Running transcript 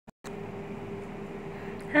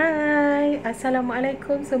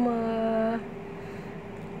Assalamualaikum semua.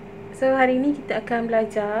 So hari ni kita akan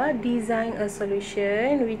belajar design a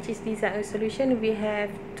solution, which is design a solution. We have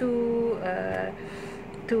two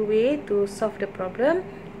way to solve the problem,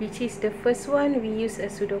 which is the first one we use a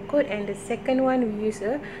pseudocode and the second one we use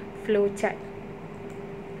a flowchart.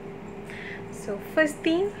 So first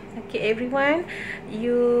thing, okay everyone,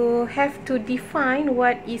 you have to define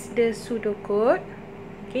what is the pseudocode.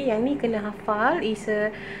 Okay, yang ni kena hafal. Is a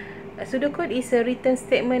pseudocode is a written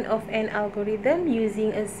statement of an algorithm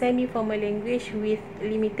using a semi-formal language with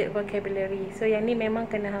limited vocabulary. So yang ni memang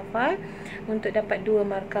kena hafal untuk dapat 2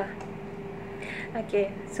 markah.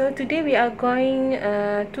 Okay, so today we are going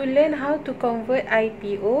to learn how to convert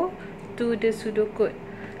IPO to the pseudocode.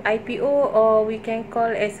 IPO, or we can call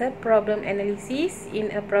as a problem analysis. In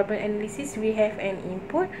a problem analysis, we have an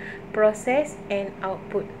input, process and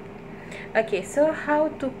output. Okay, so how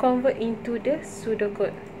to convert into the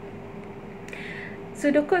pseudocode?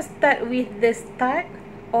 Pseudocode start with the start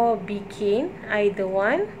or begin, either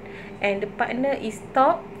one, and the partner is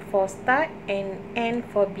stop for start and end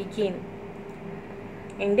for begin.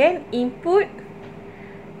 And then input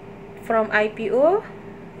from IPO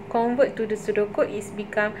convert to the pseudocode is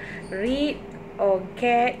become read or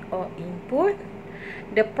get or input.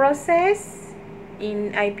 The process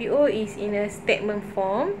in IPO is in a statement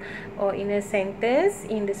form or in a sentence.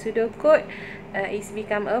 In the pseudocode is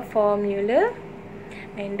become a formula.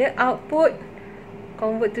 And the output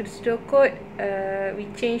convert to the pseudocode, we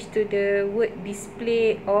change to the word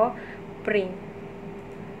display or print.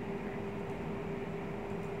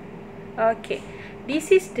 Okay,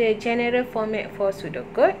 this is the general format for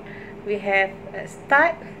pseudocode. We have a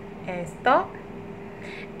start and stop,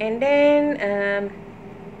 and then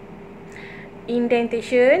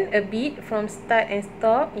indentation, a bit from start and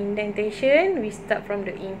stop. Indentation, we start from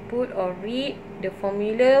the input or read, the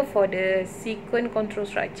formula for the sequence control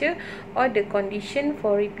structure or the condition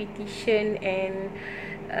for repetition and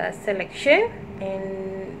selection.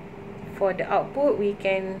 And for the output, we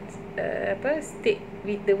can state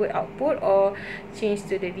with the word output or change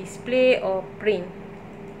to the display or print.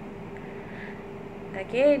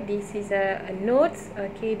 Okay, this is a notes.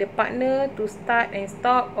 Okay, the partner to start and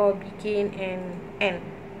stop or begin and end.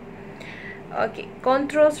 Okay,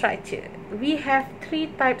 control structure. We have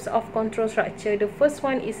 3 types of control structure. The first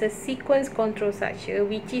one is a sequence control structure,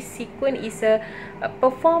 which is sequence is a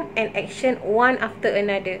perform an action one after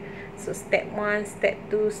another. So step 1, step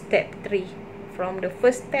 2, step 3, from the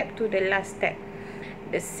first step to the last step.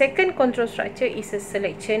 The second control structure is a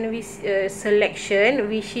selection,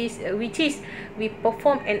 which is we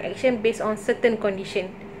perform an action based on certain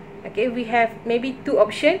condition. Okay, we have maybe 2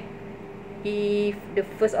 options. If the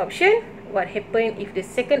first option, what happen? If the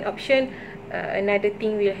second option, another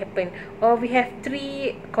thing will happen. Or we have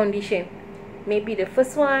 3 condition. Maybe the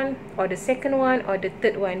first one, or the second one, or the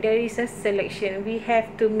third one. There is a selection. We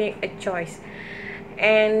have to make a choice.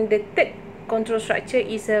 And the third control structure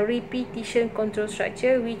is a repetition control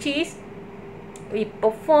structure, which is we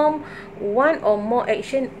perform one or more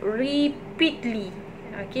action repeatedly.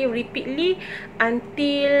 Okay, repeatedly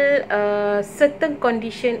until certain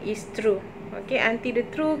condition is true. Okay, until the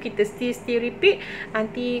true kita still repeat,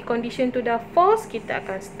 until condition tu dah false kita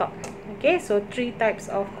akan stop. Okay, so 3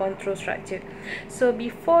 types of control structure. So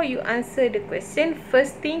before you answer the question,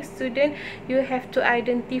 first thing student, you have to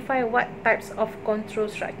identify what types of control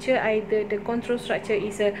structure. Either the control structure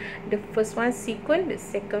is the first one sequence, the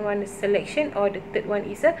second one is selection, or the third one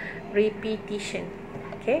is a repetition.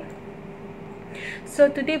 Okay, so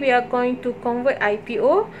today we are going to convert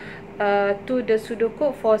IPO to the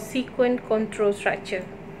pseudocode for sequence control structure.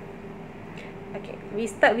 Okay, we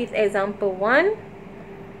start with example 1.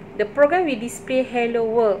 The program will display hello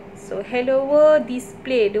world. So hello world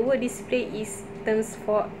display, the word display is stands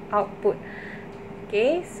for output.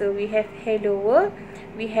 Okay, so we have hello world,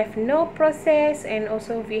 we have no process, and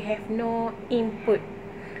also we have no input.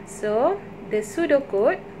 So the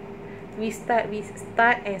pseudocode, we start with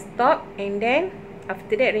start and stop, and then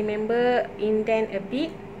after that remember indent a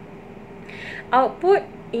bit. Output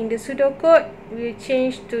in the pseudocode will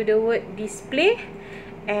change to the word display,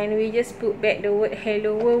 and we just put back the word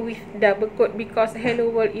hello world with double quote, because hello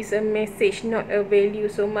world is a message, not a value,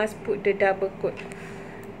 so must put the double quote.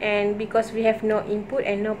 And because we have no input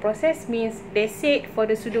and no process, means that's it for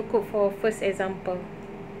the pseudocode for first example.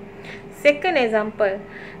 Second example,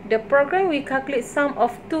 the program will calculate sum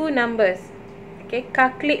of 2 numbers. Okay,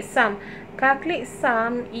 calculate sum. Calculate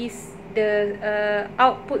sum is the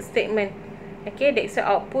output statement. Okay, that's the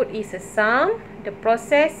output is a sum. The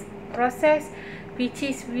process, which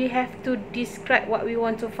is we have to describe what we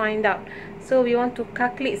want to find out. So we want to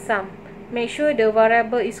calculate sum. make sure the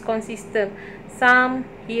variable is consistent. Sum,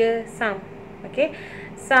 here sum. Okay,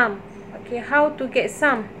 sum. Okay, how to get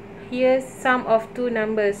sum? Here's sum of two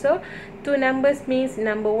numbers. So two numbers means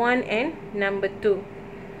number 1 and number 2.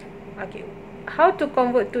 Okay, how to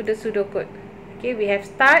convert to the pseudocode? Okay, we have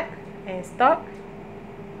start and stop,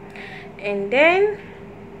 and then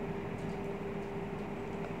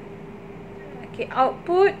okay,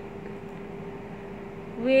 output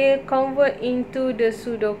will convert into the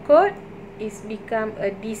pseudocode. Is become a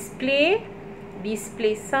display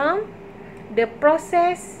sum. The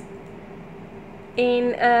process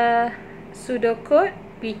in a pseudocode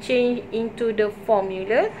we change into the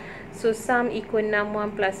formula. So sum equal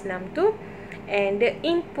num1 plus num2, and the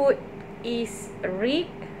input is read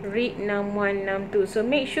num1 num2. So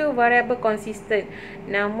make sure variable consistent.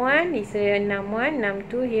 Num1 is num1,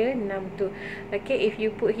 num2 here num2. Okay, if you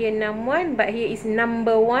put here num1 but here is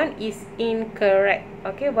number 1 is incorrect.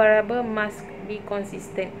 Okay, variable must be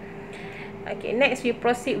consistent. Okay, next we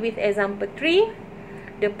proceed with example 3.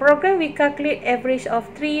 The program will calculate average of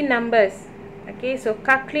 3 numbers. Okay, so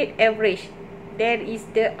calculate average. That is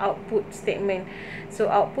the output statement. So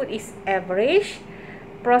output is average.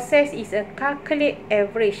 Process is a calculate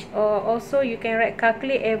average, or also you can write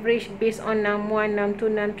calculate average based on num1, num2,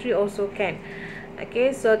 num3 also can.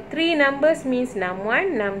 Okay, so 3 numbers means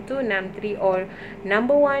num1, num2, num3, or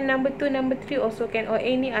number 1, number 2, number 3 also can, or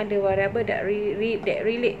any other variable that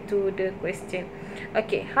relate to the question.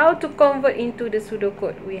 Okay, how to convert into the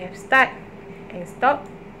pseudocode? We have start and stop.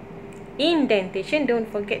 Indentation, don't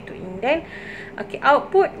forget to indent. Okay,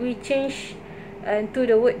 output we change to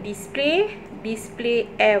the word display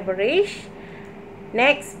average.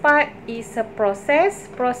 Next part is a process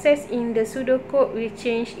in the pseudocode we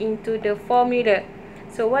change into the formula.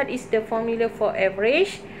 So what is the formula for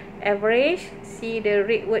average? See the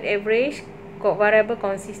red word average, variable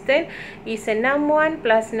consistent, is a num1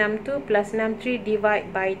 plus num2 plus num3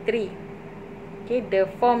 divide by 3. Okay, the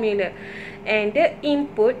formula. And the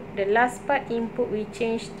input, the last part input we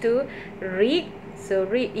change to read. So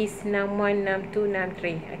read is num1, num2,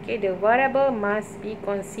 num3. Okay, the variable must be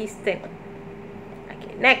consistent.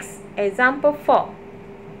 Okay, next, example 4.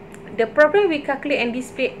 The program will calculate and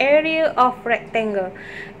display area of rectangle.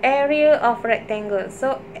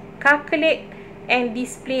 So calculate and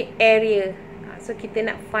display area. So kita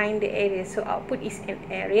nak find the area. So output is an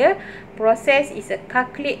area. Process is a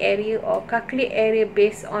calculate area, or calculate area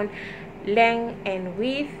based on length and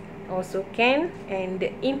width also can. And the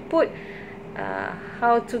input,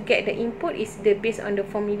 how to get the input is based on the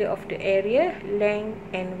formula of the area, length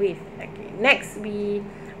and width. Okay, next we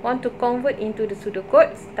want to convert into the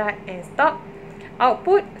pseudocode. Start and stop.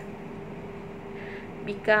 Output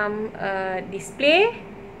become display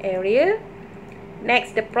area.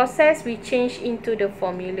 Next, the process we change into the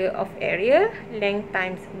formula of area, length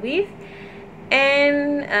times width,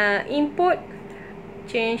 and input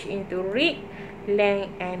change into read,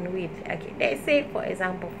 length and width. Okay, that's it for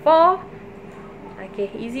example 4.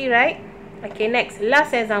 Okay, easy, right? Okay, next,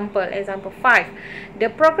 last example, example 5.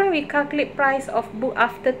 The program will calculate price of book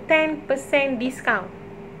after 10% discount.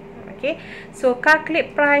 Okay, so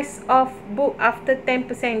calculate price of book after 10%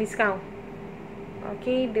 discount.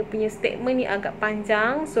 Okay, dia punya statement ni agak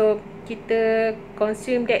panjang, so kita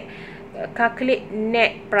consume that calculate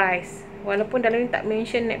net price. Walaupun dalam ni tak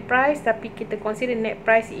mention net price, tapi kita consider net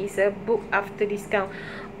price is a book after discount.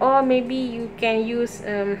 Or maybe you can use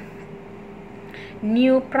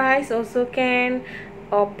new price also can,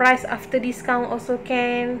 or price after discount also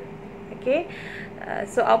can. Okay,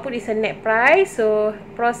 so output is a net price. So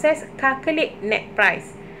process calculate net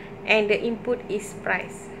price, and the input is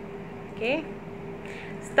price. Okay,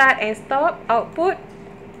 start and stop. Output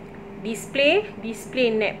display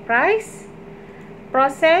net price.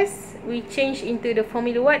 Process we change into the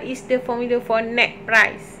formula. What is the formula for net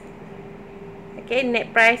price? Okay,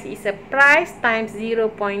 net price is a price times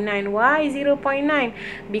 0.9. Why 0.9?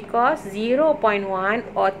 Because 0.1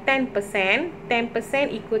 or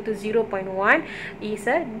 10% equal to 0.1 is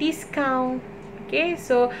a discount. Okay,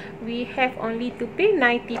 so we have only to pay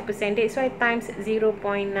 90%. That's why times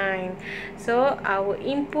 0.9. So our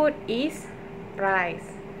input is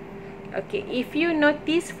price. Okay, if you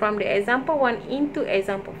notice from the example 1 into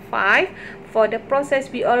example 5, for the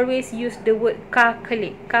process we always use the word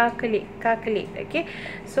calculate. Okay,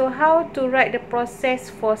 so how to write the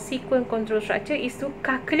process for sequence control structure is to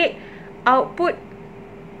calculate output.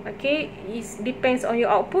 Okay, it depends on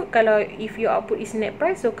your output. Kalau if your output is net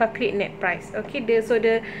price, so calculate net price. Okay, so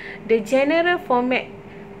the general format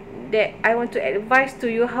that I want to advise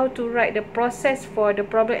to you how to write the process for the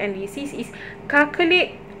problem analysis is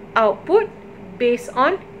calculate output based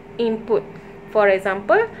on input. For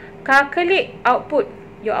example, calculate output.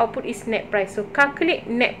 Your output is net price. So calculate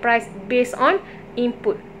net price based on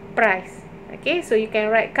input price. Okay, so you can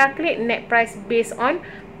write calculate net price based on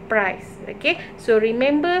price. Okay, so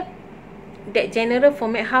remember that general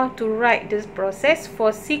format how to write this process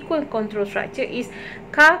for sequence control structure is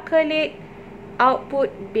calculate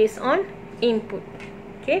output based on input.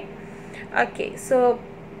 Okay, okay, so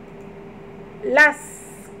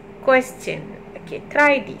last question. Okay,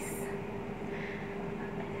 try this.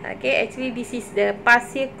 Okay, actually this is the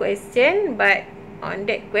past year question, but on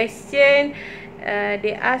that question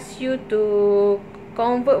they ask you to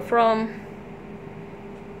convert from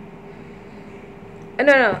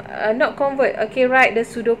not convert. Okay, write the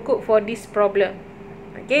pseudocode for this problem.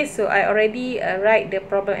 Okay, so I already write the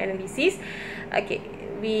problem analysis. Okay,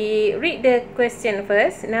 we read the question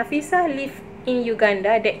first. Nafisa live in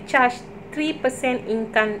Uganda that charged 3%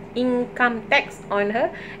 income tax on her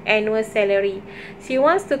annual salary. She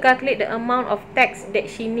wants to calculate the amount of tax that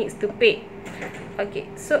she needs to pay. Okay,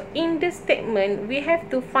 so in the statement we have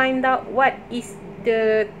to find out what is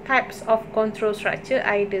the types of control structure,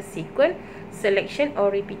 either sequence, selection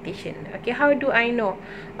or repetition. Okay, how do I know?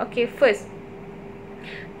 Okay, first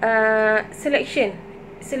selection.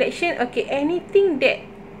 Okay, anything that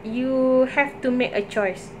you have to make a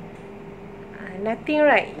choice. Nothing,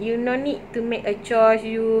 right? You no need to make a choice.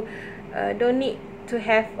 You don't need to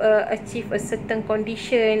have achieve a certain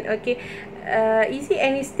condition. Okay, is it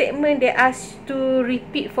any statement that asks to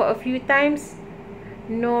repeat for a few times?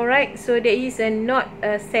 No, right? So there is not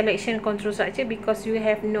a selection control structure because you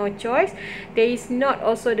have no choice. There is not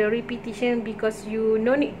also the repetition because you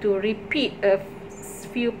no need to repeat a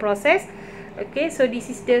few process. Okay, so this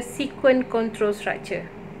is the sequence control structure.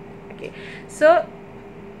 Okay, so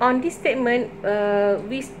on this statement,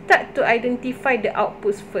 we start to identify the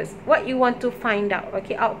outputs first. What you want to find out.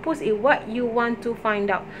 Okay, outputs is what you want to find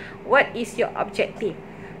out. What is your objective?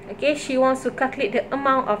 Okay, she wants to calculate the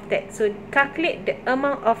amount of that. So calculate the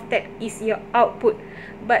amount of that is your output.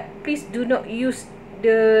 But please do not use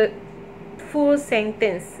the full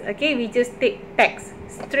sentence. Okay, we just take text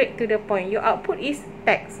straight to the point. Your output is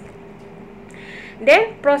text.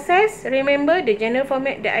 Then process, remember the general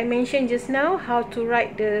format that I mentioned just now, how to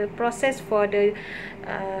write the process for the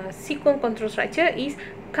sequence control structure is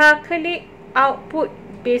calculate output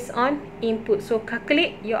based on input. So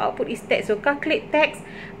calculate, your output is tax. So calculate tax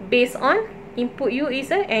based on input you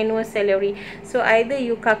is an annual salary. So either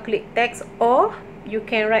you calculate tax or you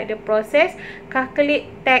can write the process calculate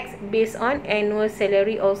tax based on annual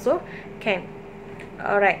salary also can.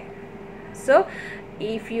 Alright, so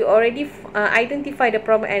if you already identify the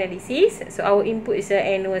problem analysis, so our input is the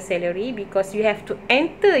annual salary because you have to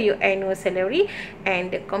enter your annual salary and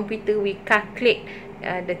the computer will calculate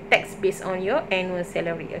the tax based on your annual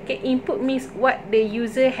salary. Okay, input means what the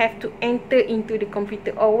user have to enter into the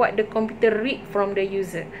computer or what the computer read from the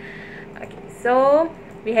user. Okay, so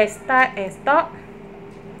we have start and stop.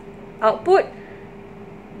 Output,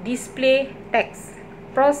 display text.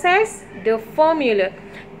 Process, the formula.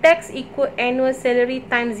 Tax equal annual salary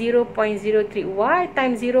times 0.03. Why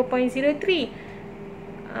times 0.03?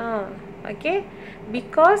 Okay,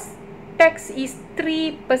 because tax is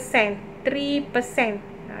 3%. 3%.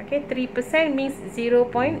 Okay, 3% means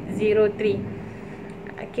 0.03.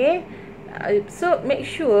 Okay, so make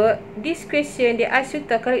sure this question they ask you to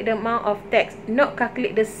calculate the amount of tax, not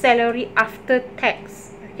calculate the salary after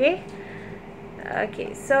tax. Okay.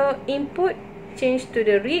 Okay, so input change to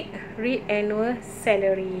the read annual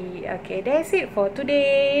salary. Okay, that's it for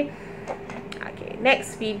today. Okay,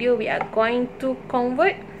 next video we are going to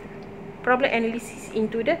convert problem analysis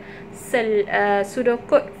into the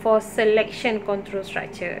pseudocode for selection control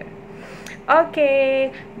structure.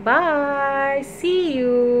 Okay, bye, see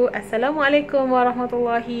you. Assalamualaikum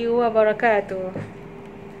warahmatullahi wabarakatuh.